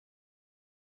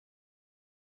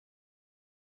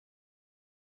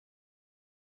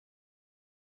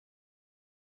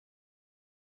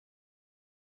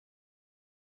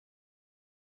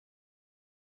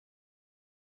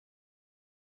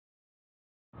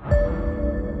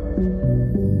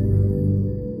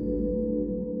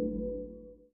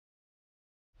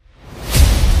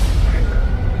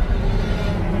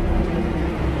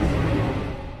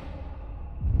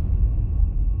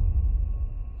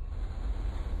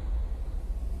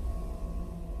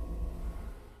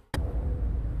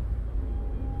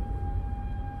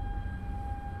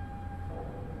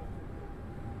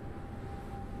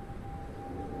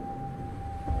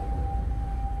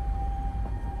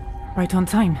Right on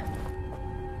time.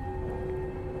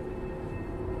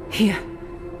 Here.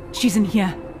 She's in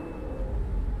here.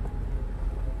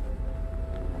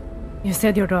 You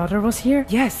said your daughter was here?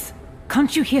 Yes.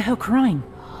 Can't you hear her crying?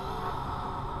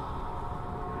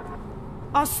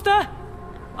 Asta?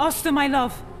 Asta, my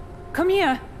love. Come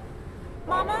here.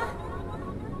 Mama?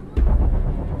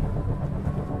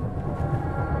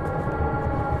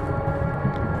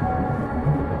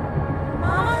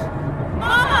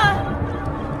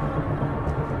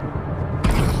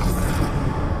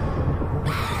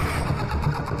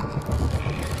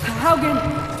 Haugen,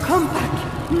 come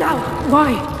back! Now!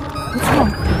 Why? What's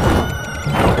wrong?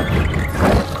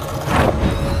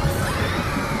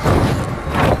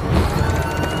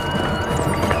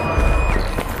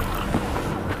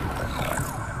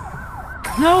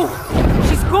 No!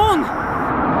 She's gone!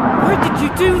 Where did you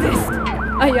do this?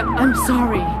 I'm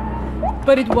sorry,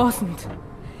 but it wasn't.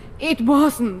 It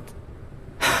wasn't.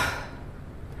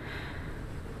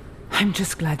 I'm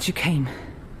just glad you came.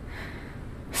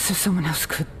 So someone else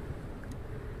could...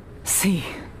 see.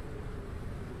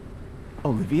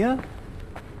 Olivia?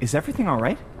 Is everything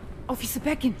alright? Officer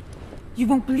Becken, you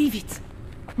won't believe it.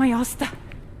 My Asta,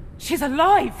 she's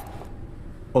alive!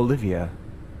 Olivia,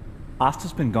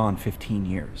 Asta's been gone 15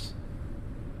 years.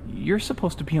 You're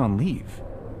supposed to be on leave.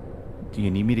 Do you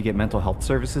need me to get mental health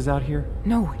services out here?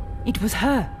 No, it was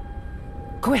her.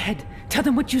 Go ahead, tell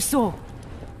them what you saw.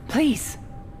 Please.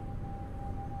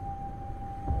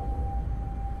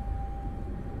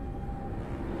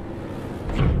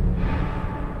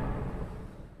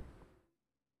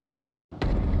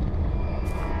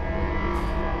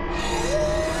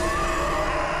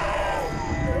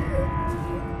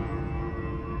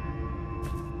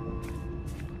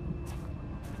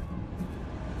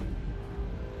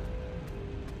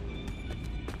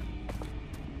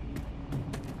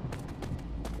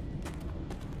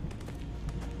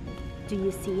 Do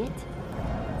you see it?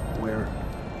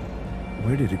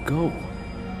 Where did it go?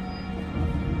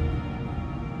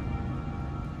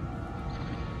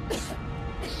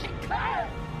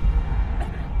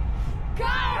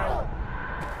 Carl!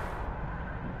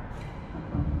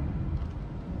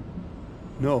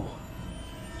 No.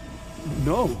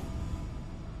 No.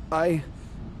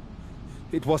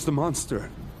 It was the monster.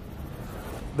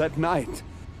 That night.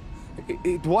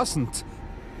 It wasn't.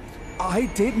 I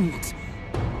didn't.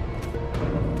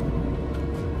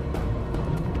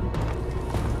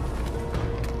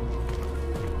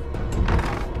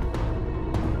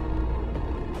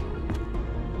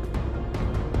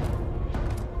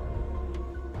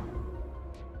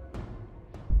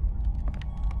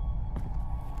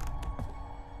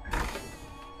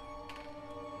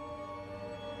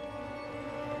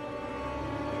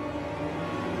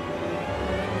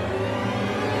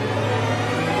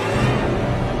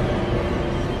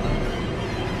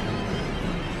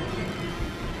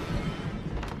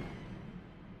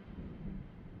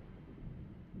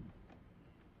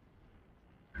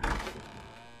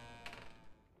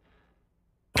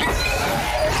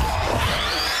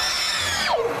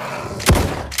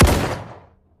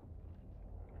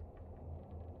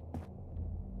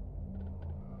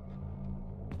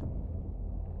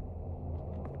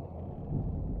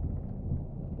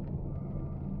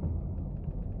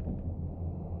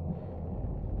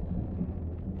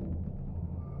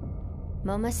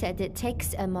 Mama said it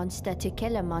takes a monster to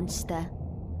kill a monster.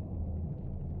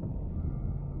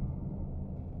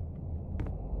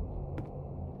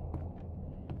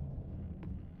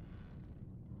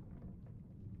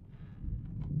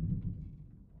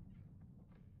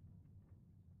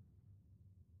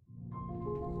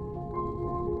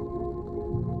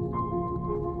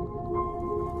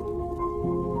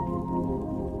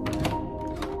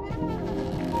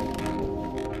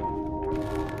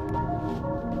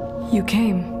 You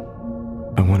came.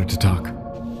 I wanted to talk.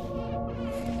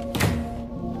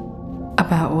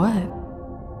 About what?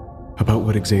 About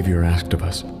what Xavier asked of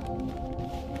us.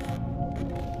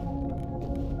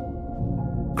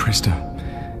 Krista,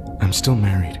 I'm still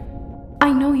married.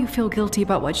 I know you feel guilty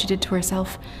about what she did to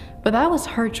herself, but that was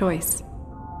her choice.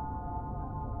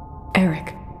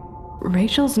 Eric,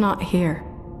 Rachel's not here,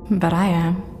 but I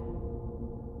am.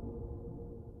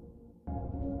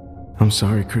 I'm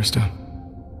sorry, Krista.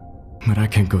 But I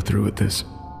can't go through with this.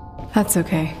 That's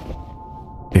okay.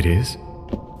 It is?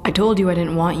 I told you I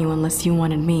didn't want you unless you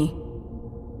wanted me.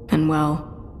 And well,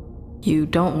 you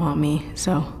don't want me,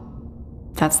 so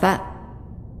that's that.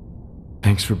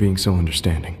 Thanks for being so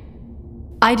understanding.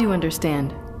 I do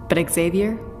understand, but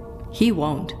Xavier, he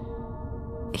won't.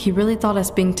 He really thought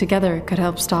us being together could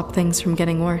help stop things from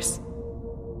getting worse.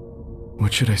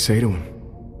 What should I say to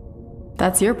him?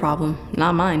 That's your problem,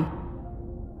 not mine.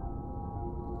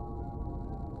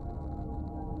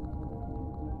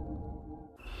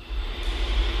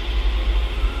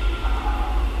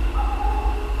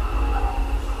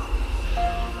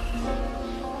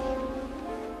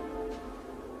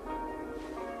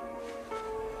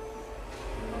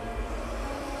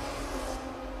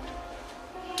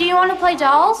 Do you want to play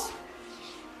dolls?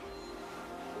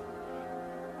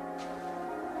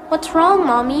 What's wrong,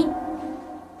 Mommy?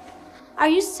 Are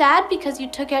you sad because you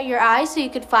took out your eye so you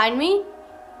could find me?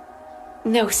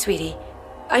 No, sweetie.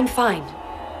 I'm fine.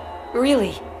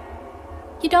 Really.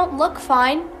 You don't look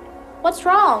fine. What's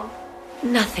wrong?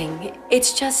 Nothing.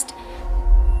 It's just...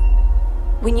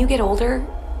 when you get older,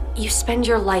 you spend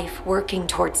your life working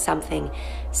towards something.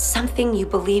 Something you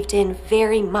believed in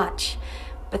very much.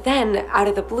 But then, out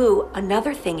of the blue,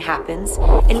 another thing happens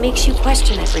and makes you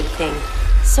question everything.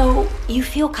 So, you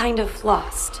feel kind of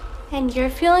lost. And you're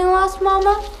feeling lost,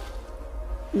 Mama?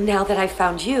 Now that I've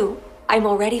found you, I'm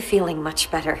already feeling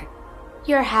much better.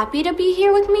 You're happy to be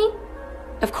here with me?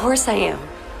 Of course I am.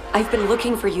 I've been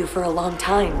looking for you for a long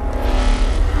time.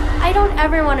 I don't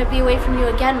ever want to be away from you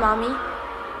again, Mommy.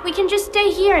 We can just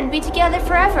stay here and be together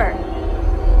forever.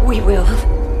 We will.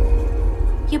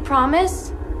 You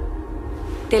promise?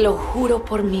 Te lo juro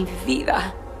por mi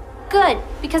vida. Good,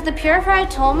 because the Purifier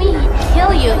told me he'd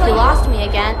kill you if you lost me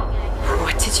again.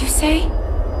 What did you say?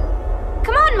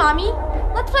 Come on, Mommy.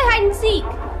 Let's play hide and seek.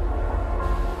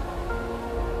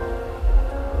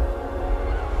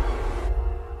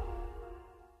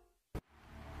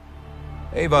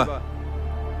 Ava.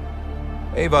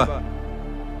 Ava.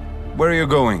 Where are you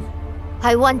going?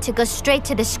 I want to go straight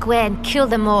to the square and kill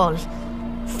them all.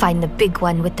 Find the big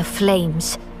one with the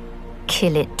flames.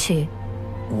 Kill it too.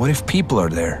 What if people are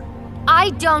there? I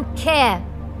don't care.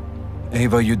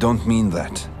 Ava, you don't mean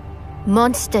that.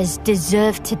 Monsters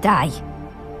deserve to die.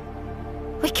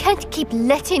 We can't keep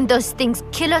letting those things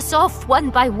kill us off one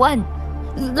by one.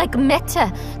 Like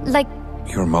Meta, like...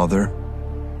 Your mother?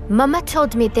 Mama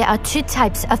told me there are two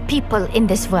types of people in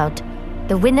this world.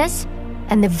 The winners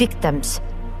and the victims.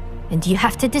 And you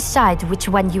have to decide which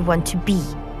one you want to be.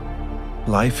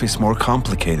 Life is more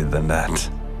complicated than that.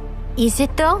 Is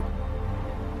it though?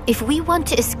 If we want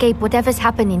to escape whatever's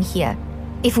happening here,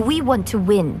 if we want to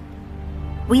win,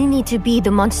 we need to be the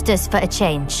monsters for a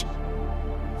change.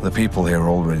 The people here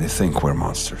already think we're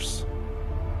monsters.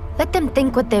 Let them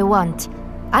think what they want.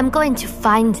 I'm going to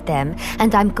find them,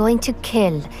 and I'm going to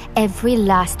kill every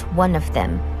last one of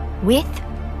them. With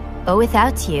or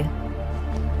without you.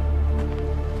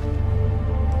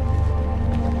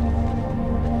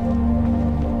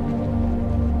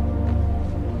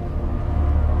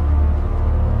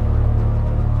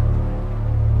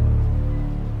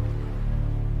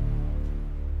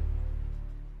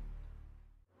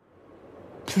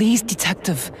 Please,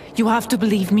 Detective, you have to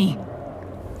believe me.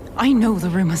 I know the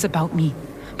rumors about me,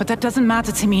 but that doesn't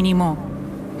matter to me anymore.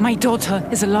 My daughter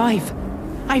is alive.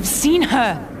 I've seen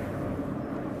her.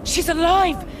 She's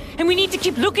alive, and we need to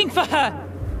keep looking for her.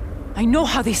 I know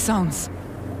how this sounds.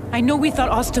 I know we thought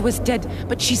Asta was dead,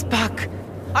 but she's back.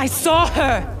 I saw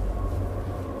her.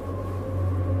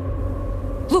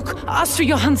 Look, Astrid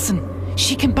Johansson.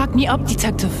 She can back me up,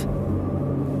 Detective.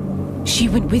 She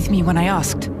went with me when I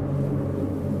asked.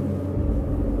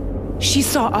 She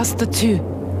saw Asta too.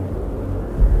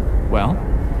 Well,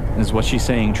 is what she's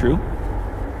saying true?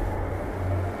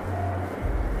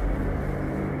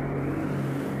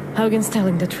 Haugen's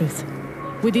telling the truth.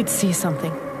 We did see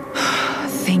something.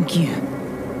 Thank you.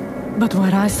 But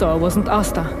what I saw wasn't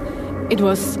Asta. It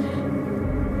was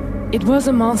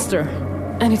a monster.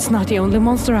 And it's not the only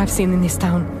monster I've seen in this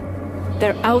town.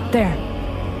 They're out there.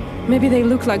 Maybe they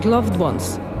look like loved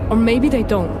ones. Or maybe they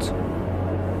don't.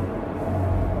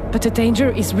 But the danger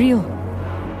is real.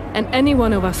 And any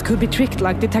one of us could be tricked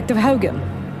like Detective Haugen.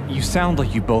 You sound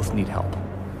like you both need help.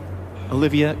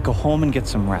 Olivia, go home and get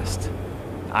some rest.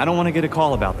 I don't want to get a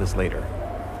call about this later.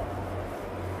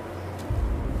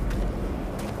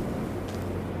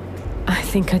 I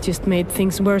think I just made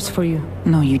things worse for you.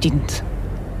 No, you didn't.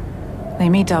 They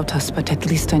may doubt us, but at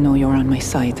least I know you're on my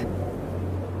side.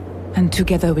 And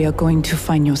together we are going to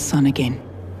find your son again.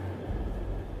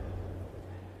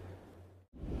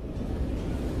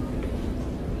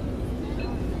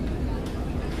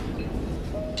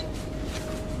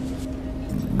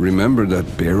 remember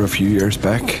that bear a few years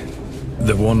back?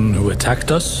 The one who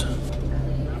attacked us?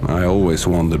 I always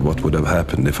wondered what would have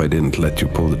happened if I didn't let you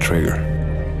pull the trigger.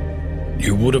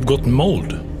 You would have gotten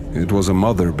mauled. It was a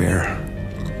mother bear.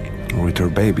 With her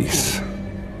babies.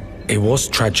 It was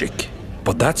tragic,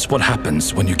 but that's what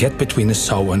happens when you get between a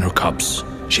sow and her cubs.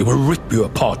 She will rip you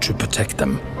apart to protect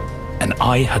them. And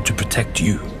I had to protect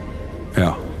you.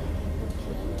 Yeah.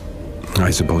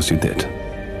 I suppose you did.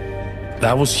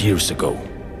 That was years ago.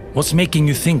 What's making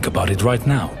you think about it right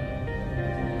now?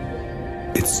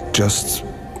 It's just...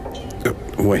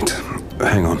 wait,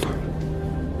 hang on.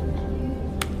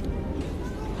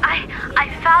 I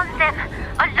found them.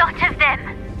 A lot of them.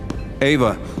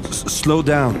 Ava, slow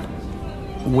down.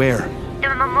 Where?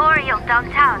 The memorial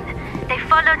downtown. They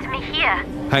followed me here.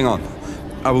 Hang on.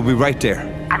 I will be right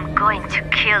there. I'm going to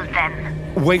kill them.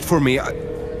 Wait for me.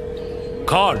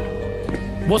 Carl,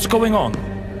 what's going on?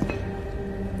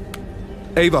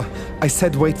 Ava, I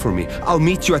said wait for me. I'll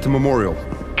meet you at the memorial.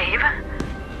 Ava?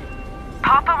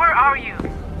 Papa, where are you?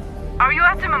 Are you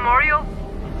at the memorial?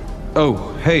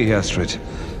 Oh, hey, Astrid.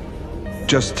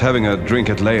 Just having a drink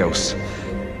at Leo's.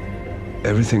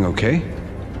 Everything okay?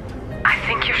 I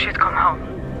think you should come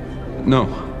home. No.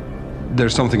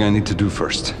 There's something I need to do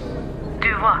first.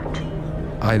 Do what?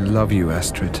 I love you,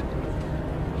 Astrid.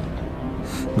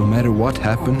 No matter what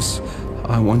happens,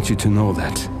 I want you to know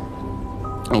that.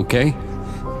 Okay?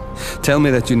 Tell me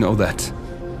that you know that.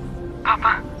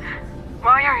 Papa,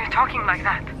 why are you talking like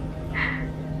that?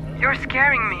 You're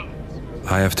scaring me.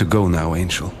 I have to go now,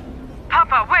 Angel.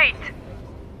 Papa, wait!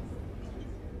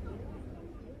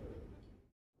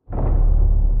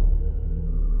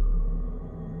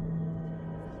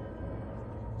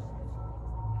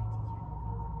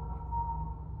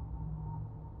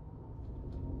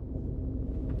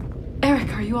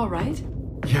 Eric, are you alright?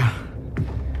 Yeah,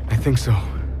 I think so.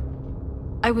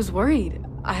 I was worried.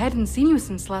 I hadn't seen you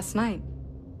since last night.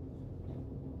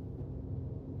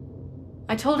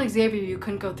 I told Xavier you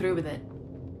couldn't go through with it.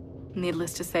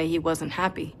 Needless to say, he wasn't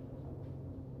happy.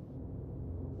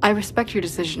 I respect your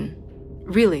decision.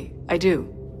 Really, I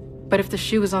do. But if the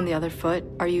shoe was on the other foot,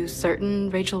 are you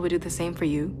certain Rachel would do the same for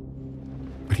you?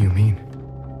 What do you mean?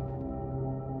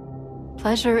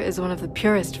 Pleasure is one of the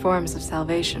purest forms of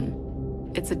salvation.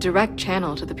 It's a direct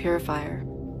channel to the purifier.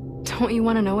 Don't you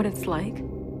want to know what it's like?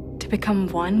 To become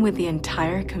one with the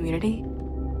entire community?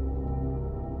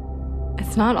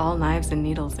 It's not all knives and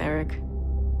needles, Eric.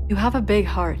 You have a big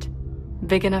heart,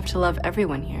 big enough to love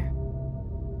everyone here.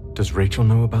 Does Rachel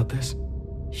know about this?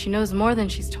 She knows more than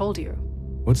she's told you.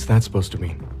 What's that supposed to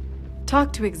mean?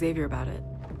 Talk to Xavier about it.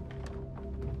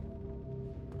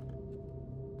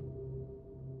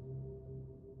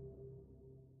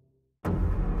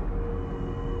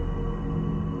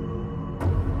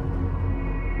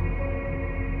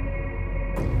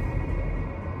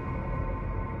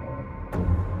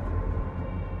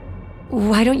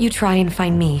 Why don't you try and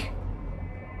find me?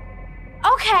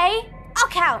 Okay, I'll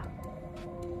count.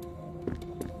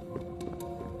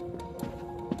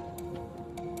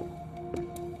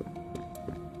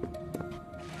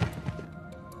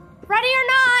 Ready or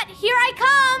not, here I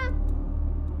come!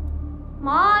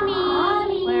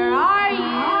 Mommy, where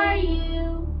are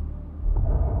you?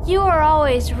 You were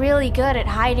always really good at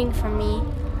hiding from me.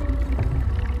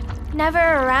 Never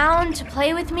around to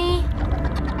play with me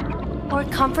or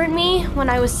comfort me when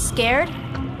I was scared.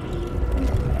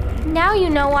 Now you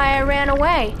know why I ran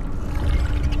away.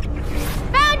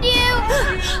 Found you!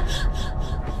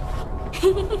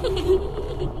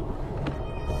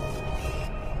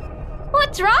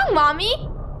 What's wrong, Mommy?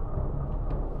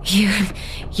 You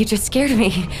just scared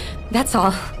me. That's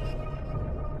all.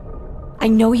 I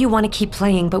know you want to keep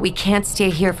playing, but we can't stay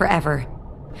here forever.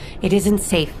 It isn't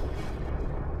safe.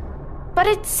 But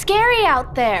it's scary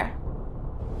out there.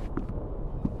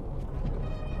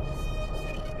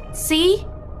 See?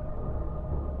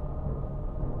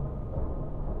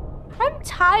 I'm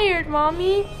tired,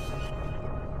 Mommy.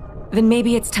 Then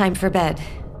maybe it's time for bed.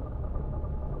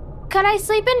 Could I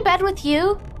sleep in bed with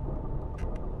you?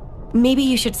 Maybe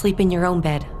you should sleep in your own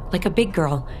bed, like a big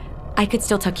girl. I could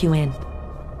still tuck you in.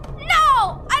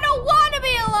 No! I don't want to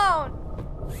be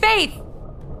alone! Faith!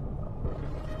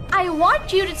 I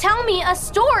want you to tell me a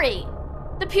story.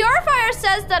 The Purifier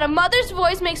says that a mother's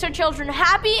voice makes her children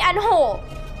happy and whole.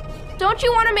 Don't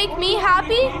you want to make me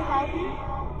happy?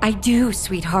 I do,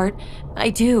 sweetheart.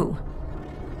 I do.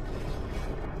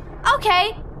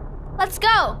 Okay, let's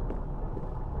go.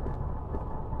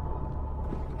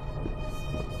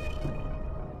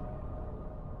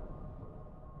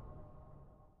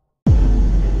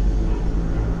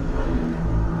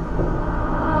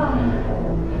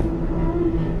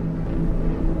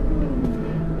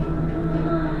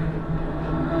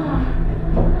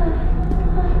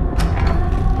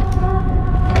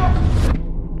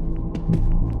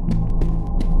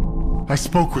 I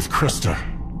spoke with Krista.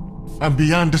 I'm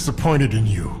beyond disappointed in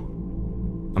you.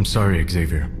 I'm sorry,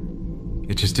 Xavier.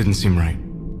 It just didn't seem right.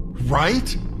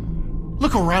 Right?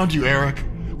 Look around you, Eric.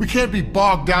 We can't be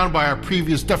bogged down by our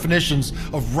previous definitions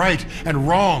of right and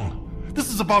wrong. This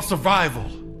is about survival.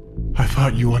 I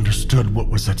thought you understood what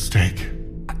was at stake.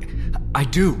 I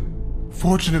do.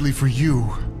 Fortunately for you,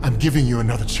 I'm giving you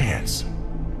another chance.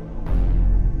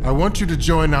 I want you to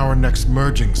join our next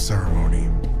merging ceremony.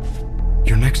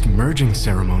 Your next merging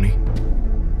ceremony?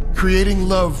 Creating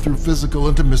love through physical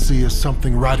intimacy is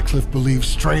something Radcliffe believes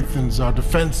strengthens our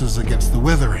defenses against the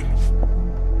withering.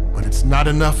 But it's not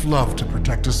enough love to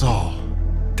protect us all.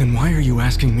 Then why are you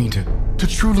asking me to... To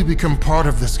truly become part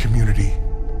of this community,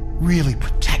 really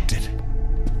protect it,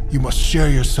 you must share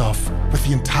yourself with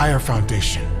the entire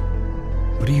Foundation.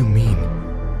 What do you mean?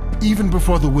 Even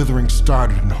before the withering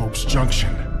started in Hope's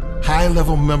Junction,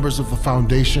 high-level members of the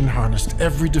Foundation harnessed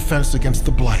every defense against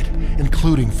the Blight,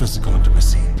 including physical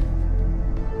intimacy.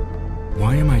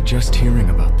 Why am I just hearing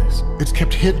about this? It's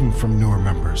kept hidden from newer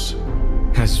members.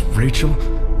 Has Rachel...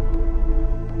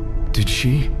 Did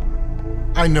she?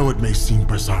 I know it may seem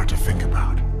bizarre to think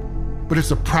about, but it's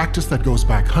a practice that goes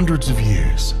back hundreds of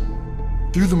years.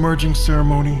 Through the merging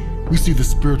ceremony, we see the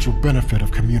spiritual benefit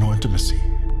of communal intimacy,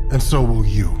 and so will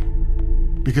you.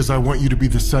 Because I want you to be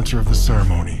the center of the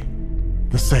ceremony,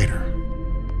 the Satyr.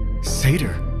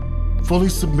 Satyr? Fully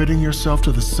submitting yourself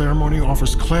to the ceremony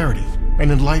offers clarity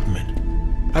and enlightenment.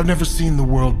 I've never seen the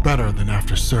world better than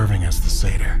after serving as the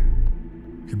Satyr.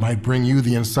 It might bring you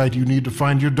the insight you need to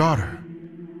find your daughter.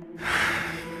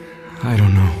 I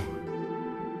don't know.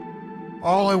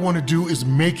 All I want to do is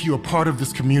make you a part of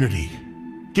this community.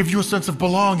 Give you a sense of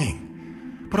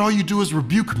belonging. But all you do is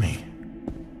rebuke me.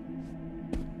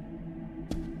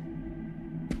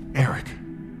 Eric,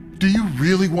 do you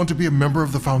really want to be a member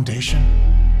of the Foundation?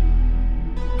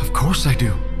 Of course I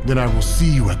do. Then I will see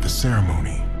you at the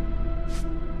ceremony.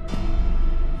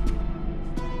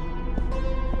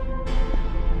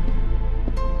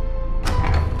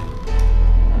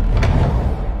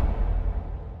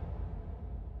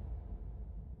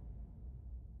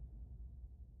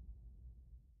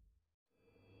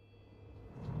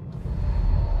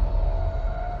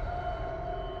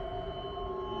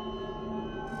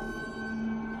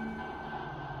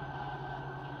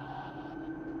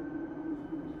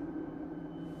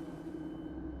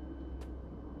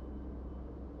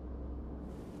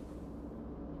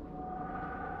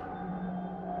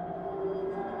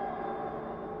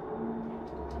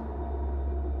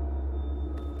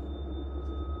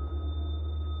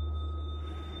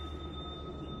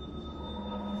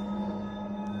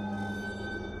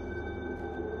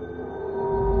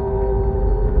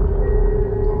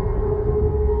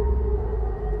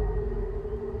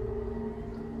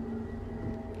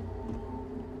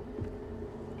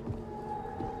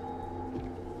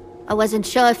 I wasn't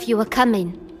sure if you were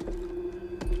coming.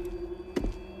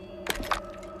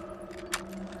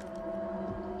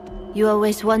 You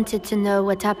always wanted to know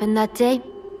what happened that day?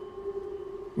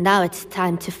 Now it's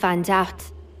time to find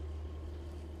out.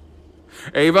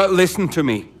 Ava, listen to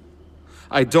me.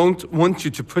 I don't want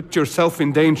you to put yourself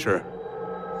in danger.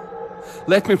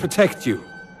 Let me protect you.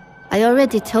 I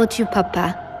already told you,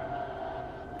 Papa.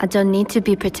 I don't need to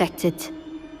be protected.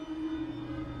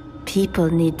 People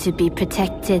need to be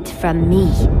protected from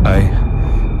me.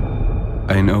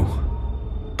 I know.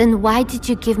 Then why did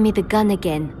you give me the gun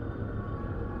again?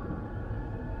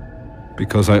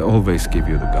 Because I always give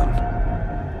you the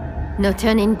gun. No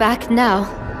turning back now.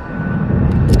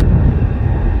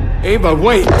 Ava,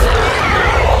 wait!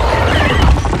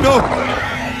 No!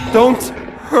 Don't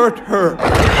hurt her!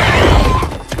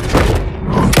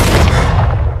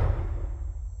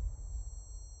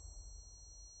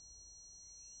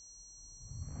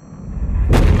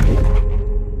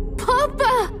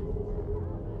 Papa!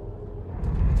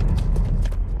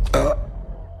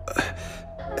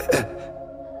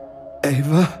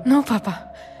 Ava? No,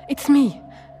 Papa. It's me,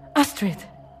 Astrid.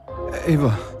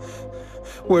 Ava,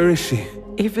 where is she?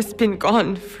 Ava's been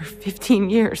gone for 15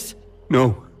 years.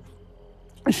 No,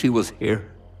 she was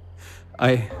here.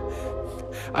 I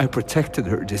protected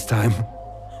her this time.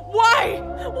 Why?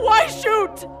 Why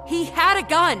shoot? He had a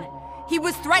gun. He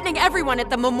was threatening everyone at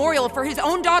the memorial for his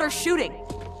own daughter's shooting.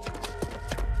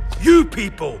 You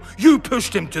people, you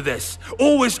pushed him to this,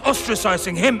 always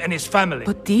ostracizing him and his family.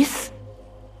 But this?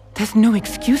 There's no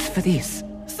excuse for this.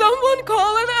 Someone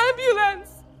call an ambulance!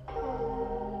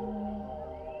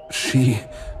 She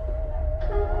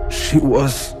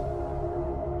was...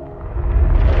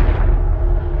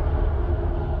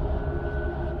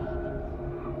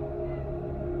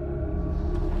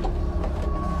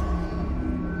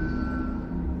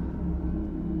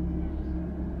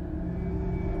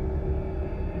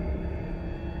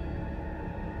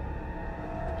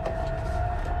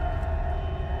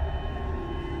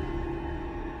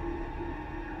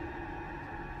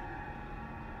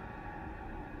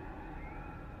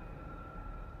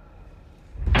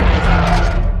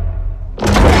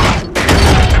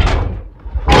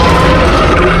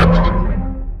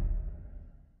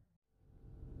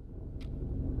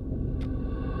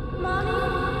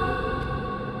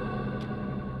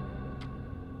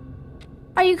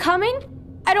 Are you coming?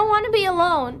 I don't want to be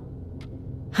alone.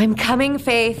 I'm coming,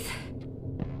 Faith.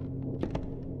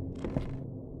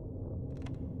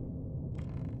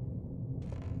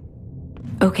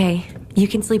 Okay, you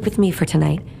can sleep with me for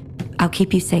tonight. I'll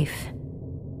keep you safe.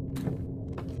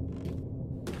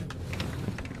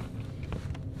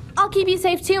 I'll keep you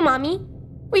safe too, Mommy.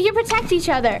 We can protect each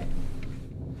other.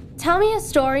 Tell me a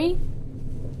story.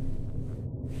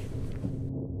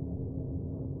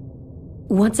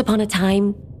 Once upon a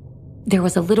time, there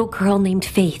was a little girl named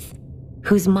Faith,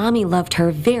 whose mommy loved her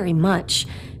very much.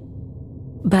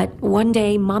 But one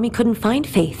day, Mommy couldn't find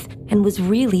Faith and was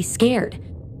really scared.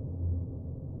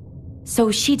 So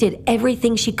she did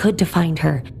everything she could to find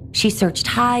her. She searched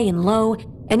high and low,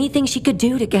 anything she could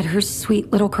do to get her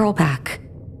sweet little girl back.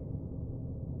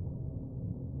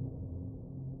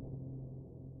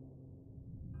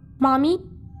 Mommy?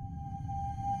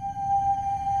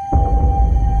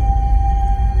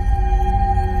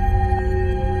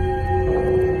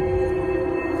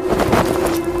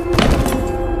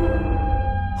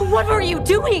 What were you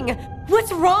doing?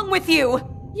 What's wrong with you?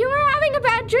 You were having a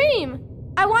bad dream.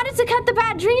 I wanted to cut the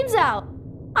bad dreams out.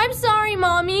 I'm sorry,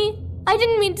 Mommy. I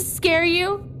didn't mean to scare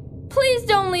you. Please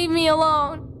don't leave me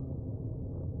alone.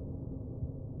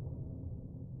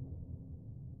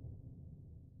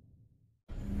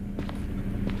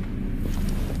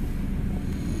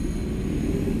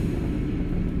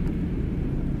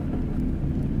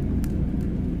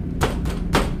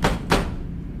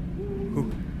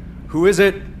 Who is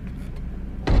it?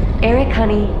 Eric,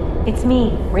 honey. It's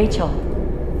me, Rachel.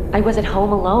 I was at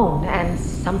home alone, and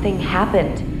something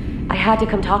happened. I had to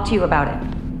come talk to you about it.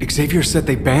 Xavier said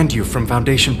they banned you from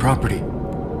Foundation property.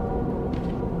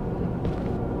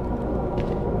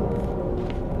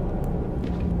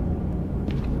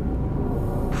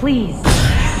 Please,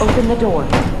 open the door.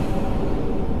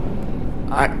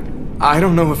 I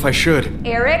don't know if I should.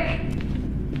 Eric?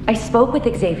 I spoke with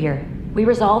Xavier. We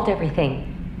resolved everything.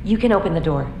 You can open the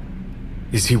door.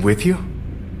 Is he with you?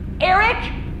 Eric!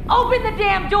 Open the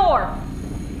damn door!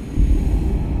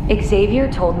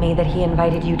 Xavier told me that he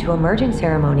invited you to a merging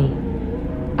ceremony.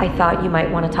 I thought you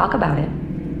might want to talk about it.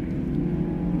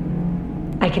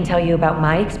 I can tell you about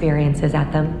my experiences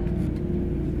at them.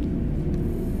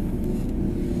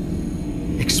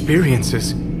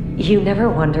 Experiences? You never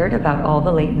wondered about all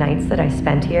the late nights that I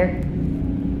spent here?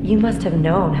 You must have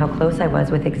known how close I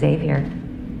was with Xavier.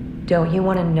 Don't you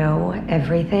want to know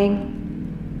everything?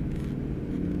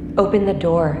 Open the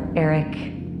door, Eric.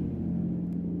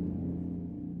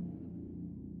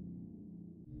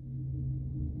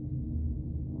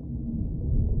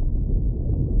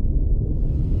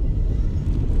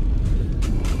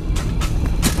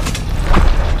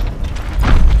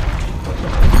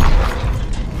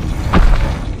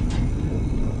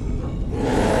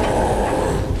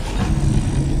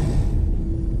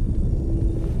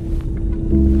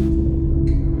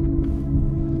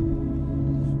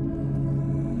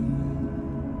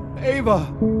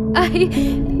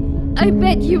 I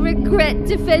bet you regret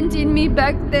defending me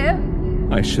back there.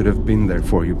 I should have been there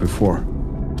for you before.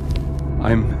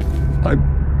 I'm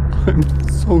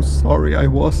so sorry I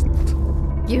wasn't.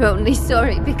 You're only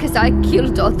sorry because I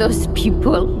killed all those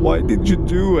people. Why did you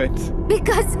do it?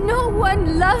 Because no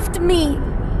one loved me.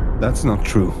 That's not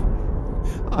true.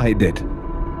 I did.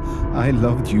 I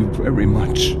loved you very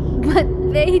much. But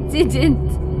they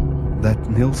didn't. That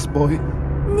Nils boy?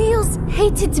 Niels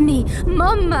hated me.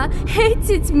 Mama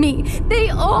hated me. They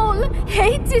all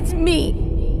hated me.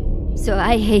 So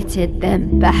I hated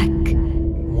them back.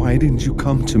 Why didn't you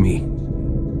come to me?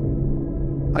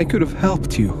 I could have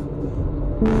helped you.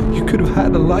 You could have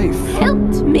had a life.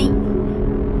 Helped me?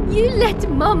 You let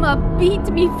Mama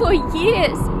beat me for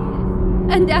years.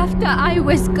 And after I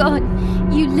was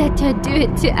gone, you let her do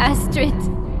it to Astrid.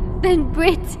 Then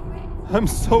Britt. I'm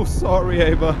so sorry,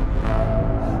 Ava.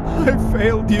 I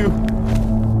failed you.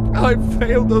 I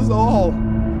failed us all.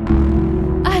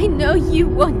 I know you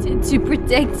wanted to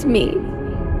protect me,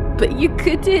 but you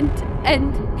couldn't,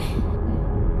 and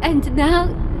now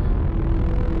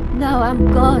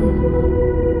I'm gone.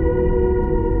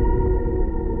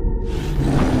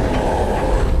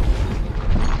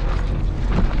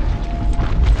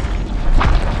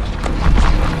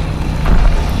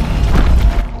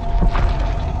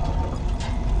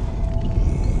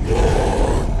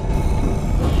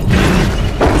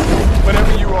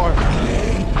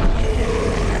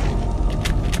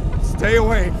 Stay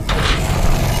away.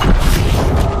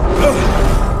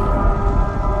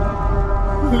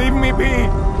 Leave me be.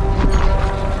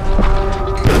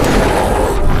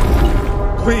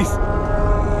 Please.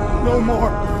 No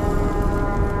more.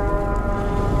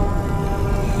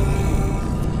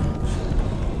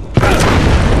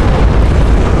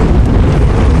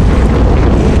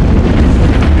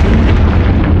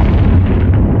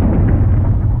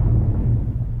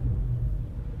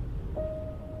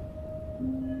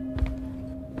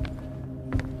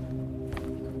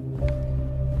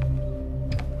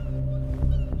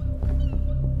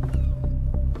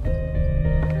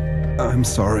 I'm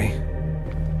sorry.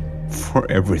 For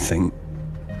everything.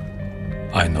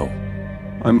 I know.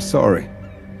 I'm sorry.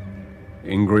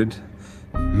 Ingrid,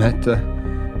 Mette,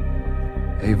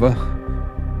 Ava.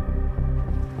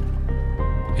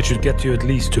 It should get you at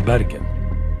least to Bergen.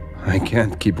 I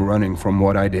can't keep running from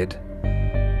what I did.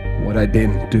 What I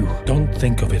didn't do. Don't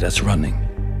think of it as running.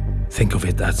 Think of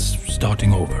it as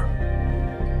starting over.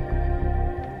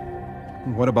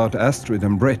 What about Astrid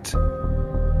and Britt?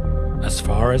 As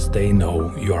far as they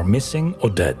know, you are missing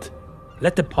or dead.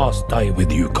 Let the past die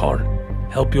with you, Carl.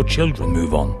 Help your children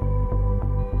move on.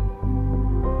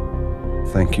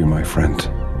 Thank you, my friend.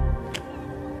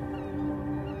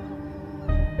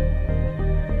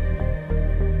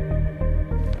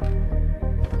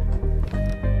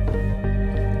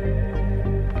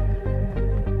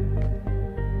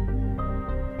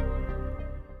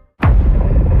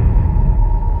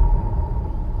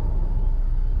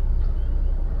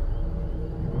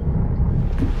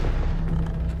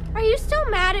 Are you still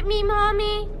mad at me,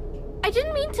 Mommy? I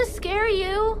didn't mean to scare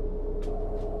you.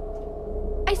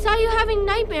 I saw you having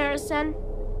nightmares and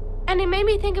it made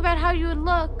me think about how you would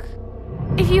look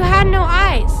if you had no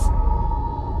eyes.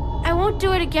 I won't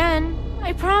do it again,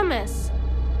 I promise.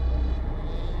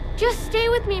 Just stay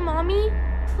with me, Mommy,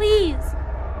 please.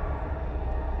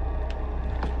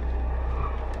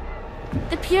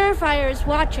 The purifier is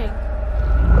watching.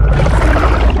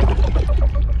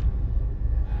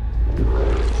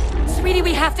 Sweetie,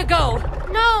 we have to go.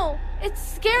 No, it's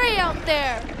scary out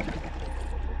there.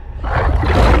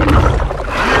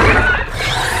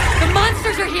 The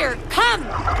monsters are here. Come.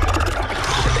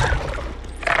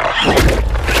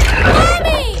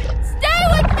 Mommy, stay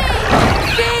with me.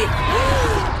 Faith.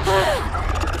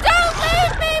 Don't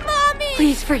leave me, Mommy.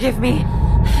 Please forgive me.